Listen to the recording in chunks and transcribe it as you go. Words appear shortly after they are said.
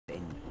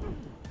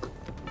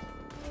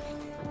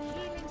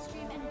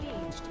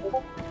5,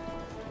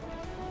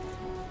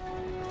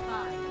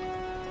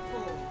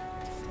 4,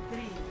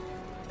 3,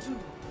 2,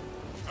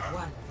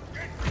 1.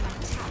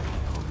 Attack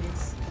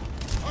commence.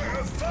 I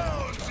have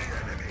found the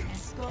enemy.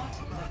 Escort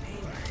the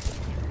payload.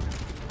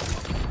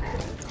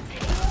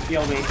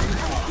 Heal me.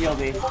 Heal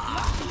me.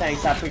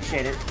 Thanks, I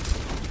appreciate it.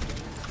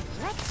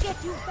 Let's get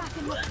you back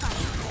in the fight.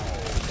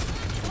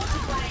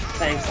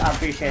 Thanks, I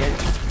appreciate it.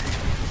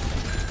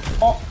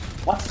 Oh,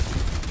 what?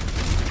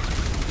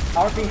 I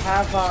already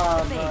have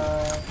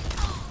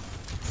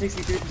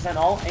 63%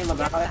 ult. Hey,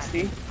 Lamau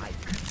XD.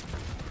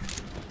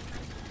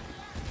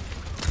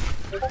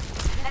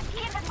 Let's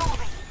keep it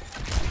moving.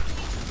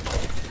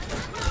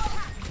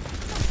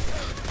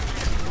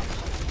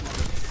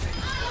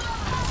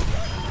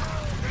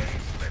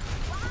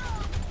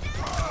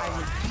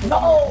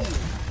 No!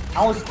 I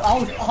was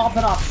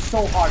popping off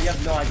so hard. You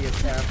have no idea,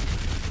 Sarah.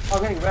 Oh,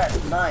 getting red.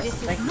 Nice.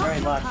 Thank you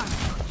very much.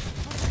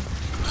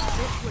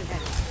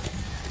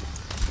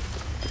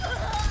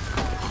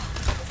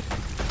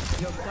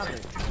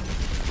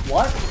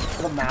 What?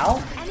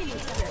 Lamau?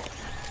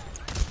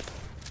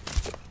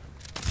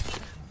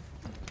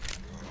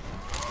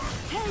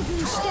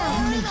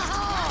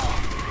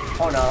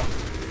 Oh no.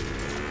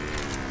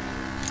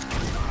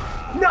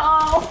 No!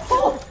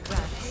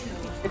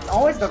 It's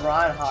always the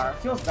Reinhardt.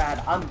 Feels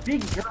bad. I'm a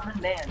big German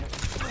man.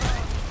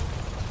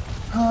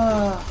 I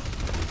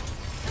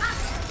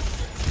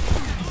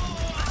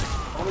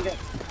want to get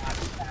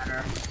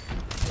better.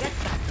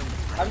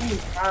 How do you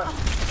have...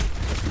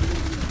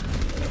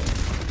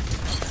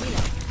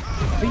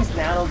 Please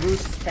nano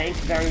boost. Thanks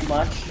very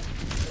much.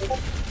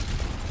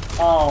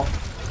 Oh.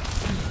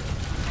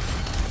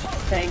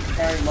 Thanks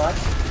very much.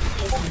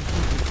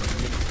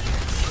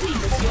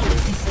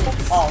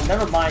 Oh,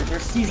 never mind. They're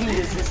seizing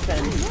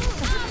resistance.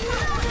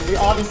 We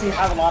obviously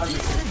have a lot of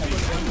resistance.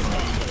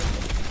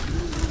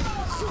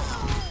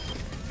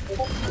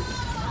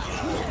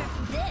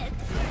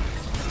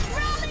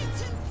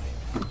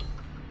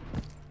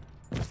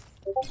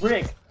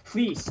 Rick,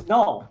 please,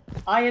 no.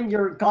 I am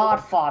your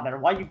godfather.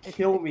 Why you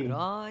kill me?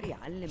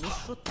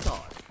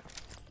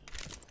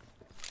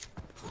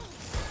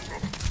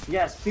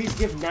 Yes, please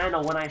give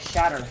Nano when I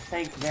shatter.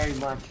 Thank you very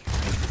much.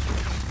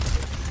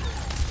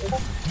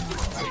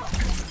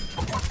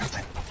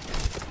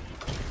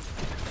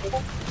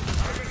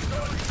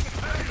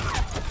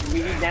 We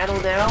need Nano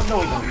now? No,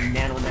 we don't need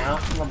Nano now.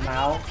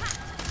 Lamau.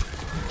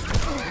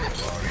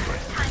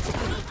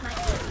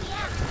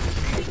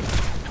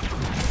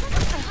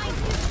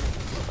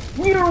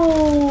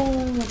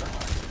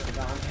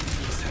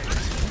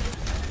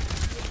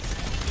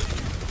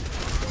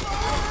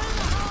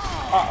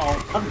 Uh-oh,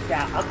 I'm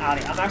down. I'm out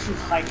of here. I'm actually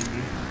hiding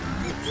you.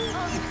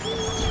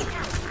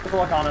 Good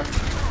luck on it.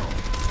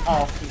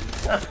 Oh,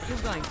 that's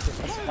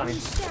funny.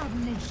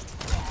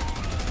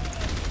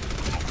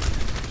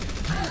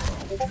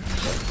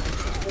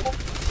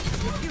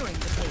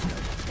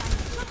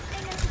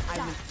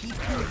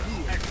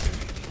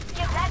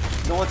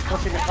 No one's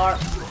pushing the cart.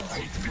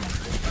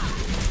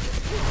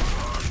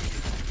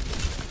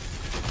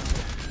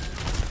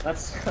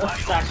 Let's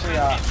actually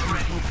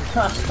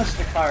push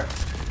the cart.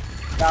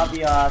 That would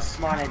be a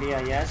smart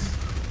idea, yes?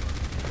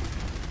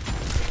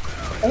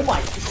 Oh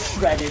my,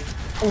 shredded.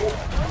 Oh.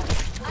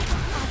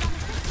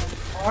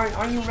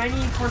 Are you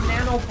ready for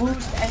Nano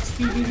Boost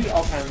XPVD?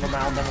 Okay,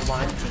 Lamau, never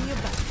mind.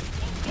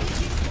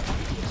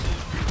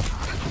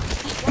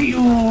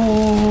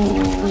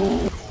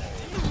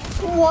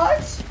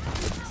 What?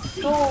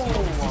 No!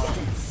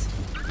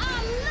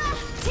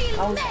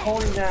 I was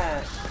holding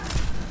that.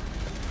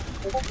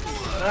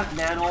 Not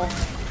Nano.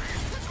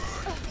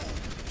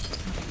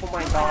 Oh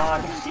my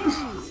god.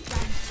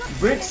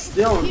 Brick's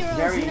still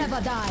very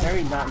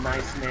not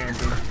nice, man,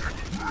 dude.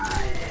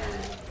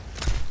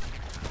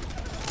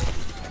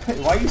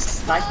 Why are you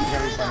sniping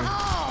everybody?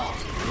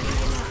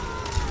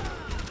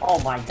 Oh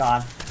my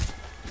god.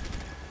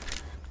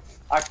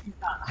 I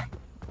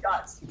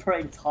got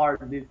spranked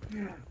hard, dude.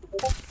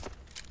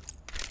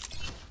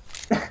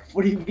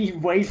 What do you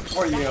mean wait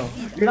for you?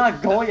 You're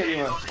not going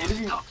anywhere. What do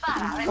you mean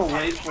to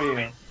wait for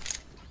you?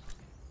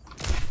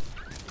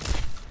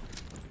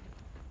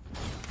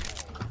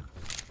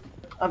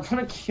 I'm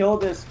trying to kill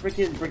this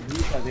freaking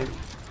Brigitte, dude.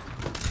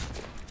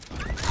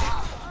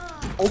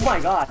 Oh my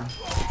god.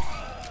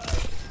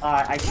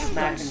 I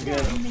smacked him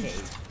good.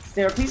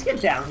 Sarah, please get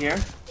down here.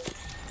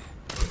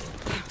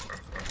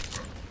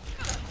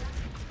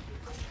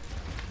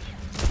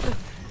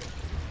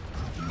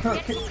 Can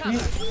you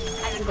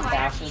do the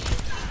bashes?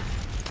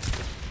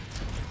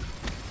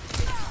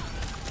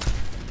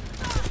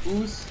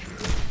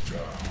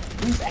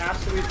 Who's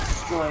absolutely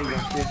destroying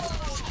this bitch?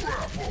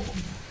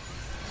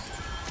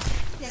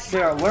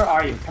 Sarah, where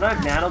are you? Can I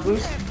have Nano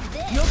Boost?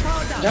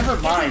 Never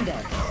mind.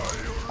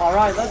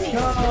 Alright, let's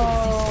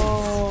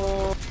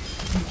go!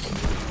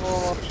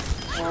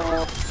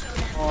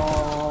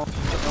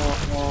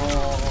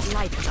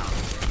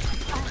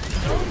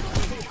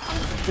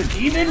 The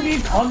demon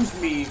becomes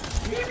me!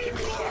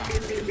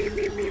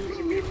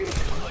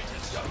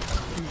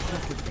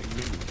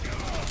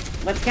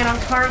 Let's get on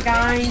car,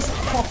 guys!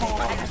 Oh,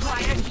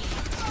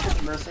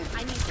 mercy.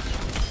 I need to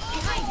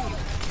behind you.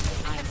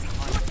 I'm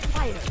on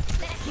fire.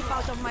 Keep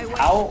out of my way.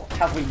 How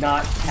have we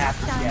not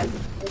tapped yet?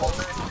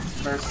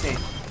 Mercy.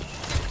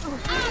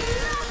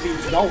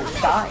 Please, no,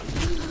 die!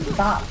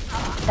 Stop!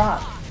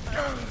 Stop!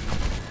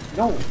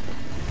 No!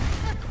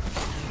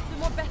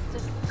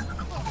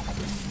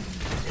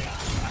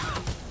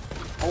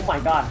 Oh my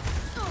god.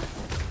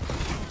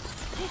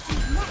 This is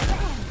not the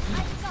end.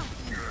 I've got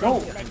you. No!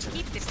 Let's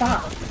keep this.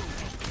 Stop!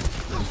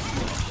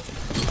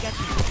 Get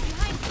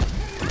behind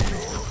you.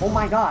 Oh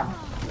my god.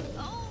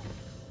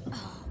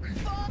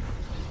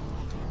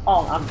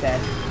 Oh, I'm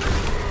dead.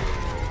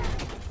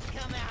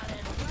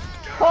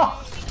 Oh!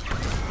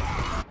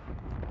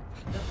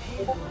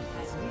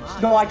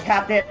 No, I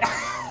capped it.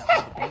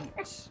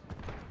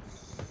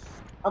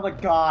 Oh my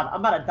god, I'm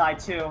about to die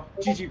too.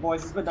 GG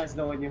boys, it's been nice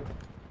knowing you.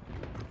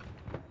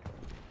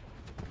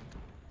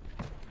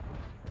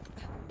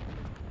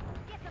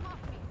 Get them off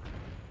me.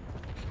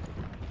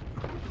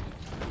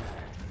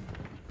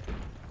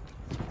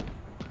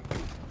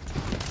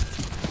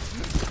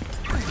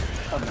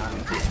 Come on.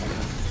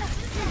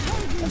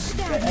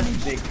 That's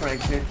a big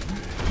prank, dude.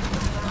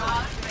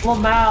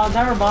 Lamau,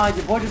 never mind,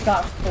 your boy just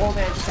got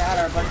 4-man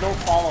shatter, but no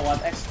follow-up.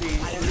 XD.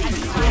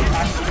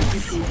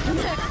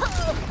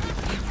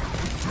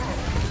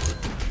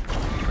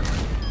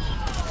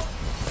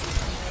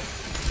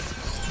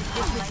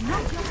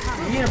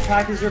 You need to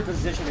practice your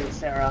positioning,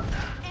 Sarah.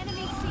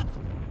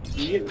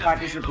 You need to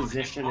practice your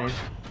positioning.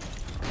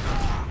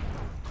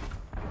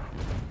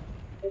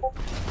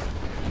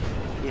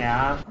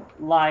 Yeah,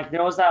 like,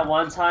 there was that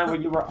one time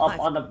when you were up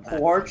on the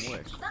porch,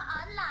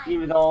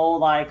 even though,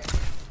 like,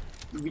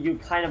 you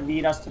kind of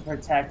need us to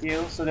protect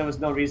you, so there was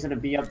no reason to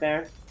be up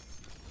there.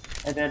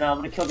 And then I'm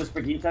gonna kill this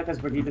Brigitte, because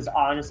Brigitte's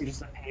honestly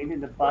just a pain in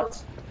the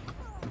butt.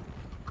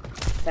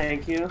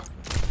 Thank you.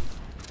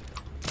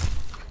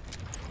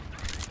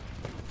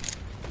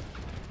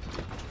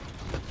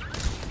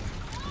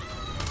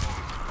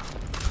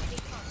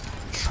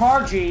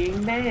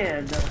 Charging,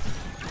 man!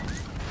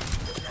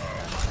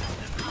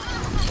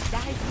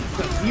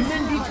 The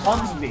demon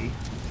becomes me.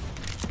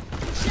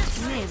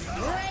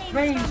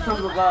 Rain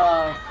from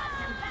above.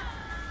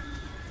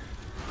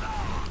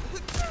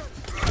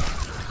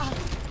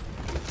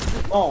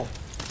 Oh,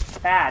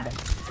 bad.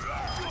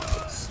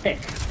 Stick.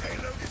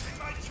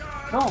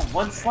 No,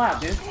 one slap,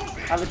 dude.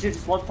 I legit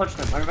just one punched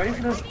him. Are you ready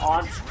for this?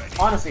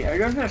 Honestly, are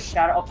you ready for this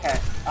shatter? Okay,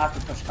 I have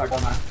to push card,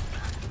 don't I?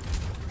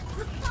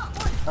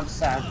 I'm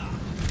sad.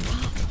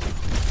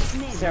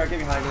 Sarah, get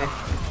behind me.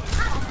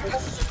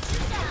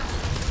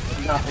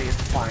 Nothing is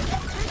fine.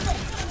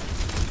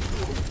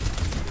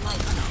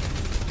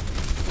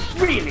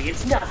 Really,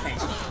 it's nothing.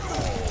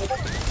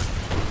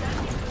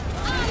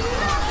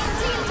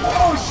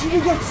 Oh, she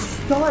gets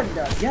stunned.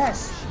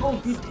 Yes. Oh,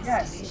 big,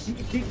 yes.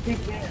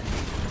 Big man.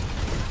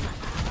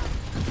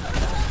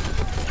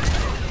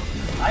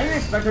 I didn't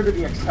expect her to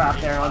be a trap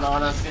there,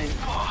 honestly.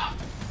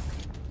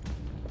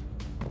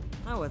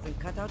 I wasn't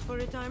cut out for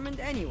retirement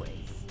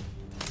anyways.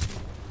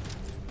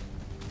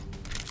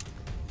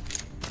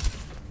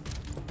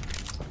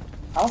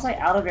 How was I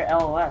out of your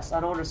LOS? I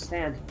don't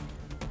understand.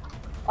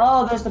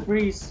 Oh, there's the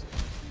breeze.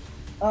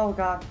 Oh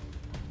god.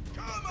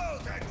 Come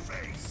out and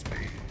face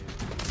me.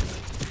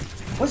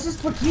 What's this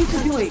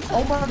Brigitte doing?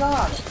 Oh my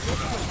god.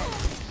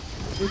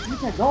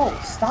 Brigitte, no,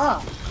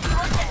 stop.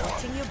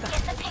 Watching your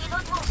back.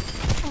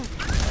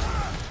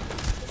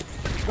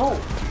 No.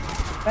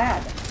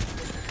 Bad.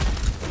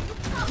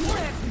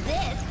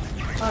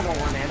 I don't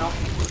want Nano.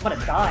 I'm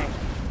gonna die.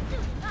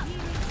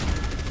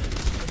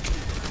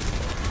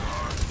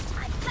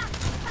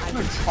 I'm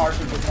gonna charge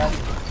him to death.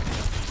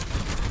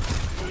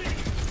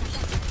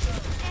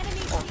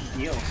 Oh,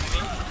 heal.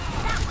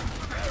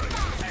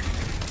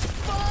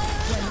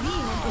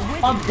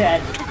 I'm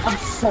dead. I'm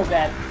so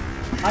dead.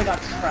 I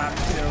got trapped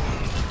too.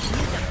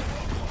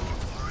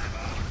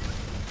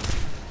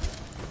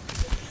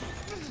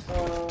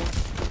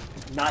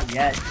 Not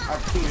yet. Our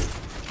team.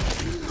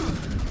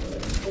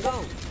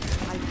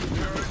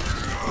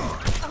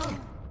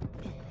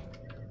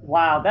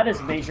 Wow, that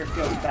is major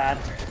feels bad.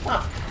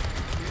 Huh.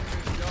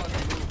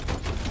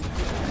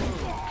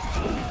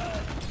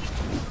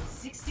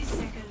 60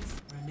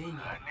 seconds remaining.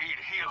 I need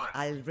healing.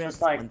 I'll rest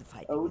Just like when the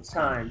fight old begins.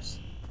 times.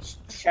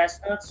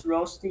 Chestnuts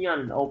roasting on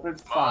an open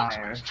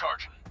fire.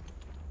 Charging.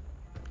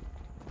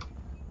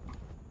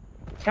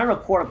 Can't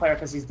report a player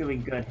because he's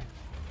doing good.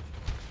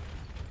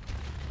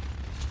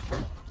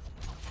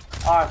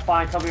 Alright,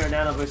 fine. Come here,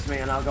 nano boost me,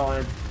 and I'll go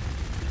in.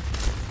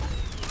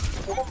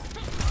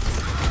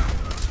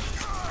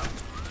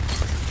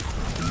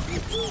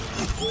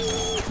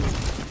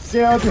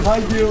 Sarah,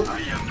 behind you.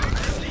 30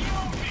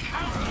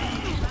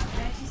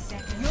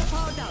 seconds. You're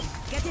powered up.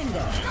 Get in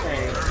there.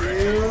 Thank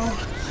you.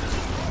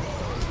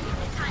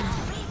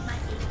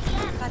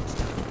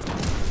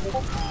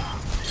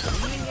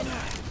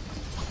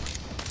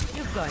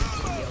 You're going to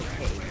be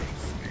okay.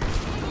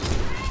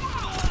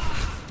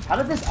 How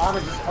did this Ana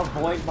just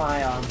avoid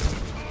my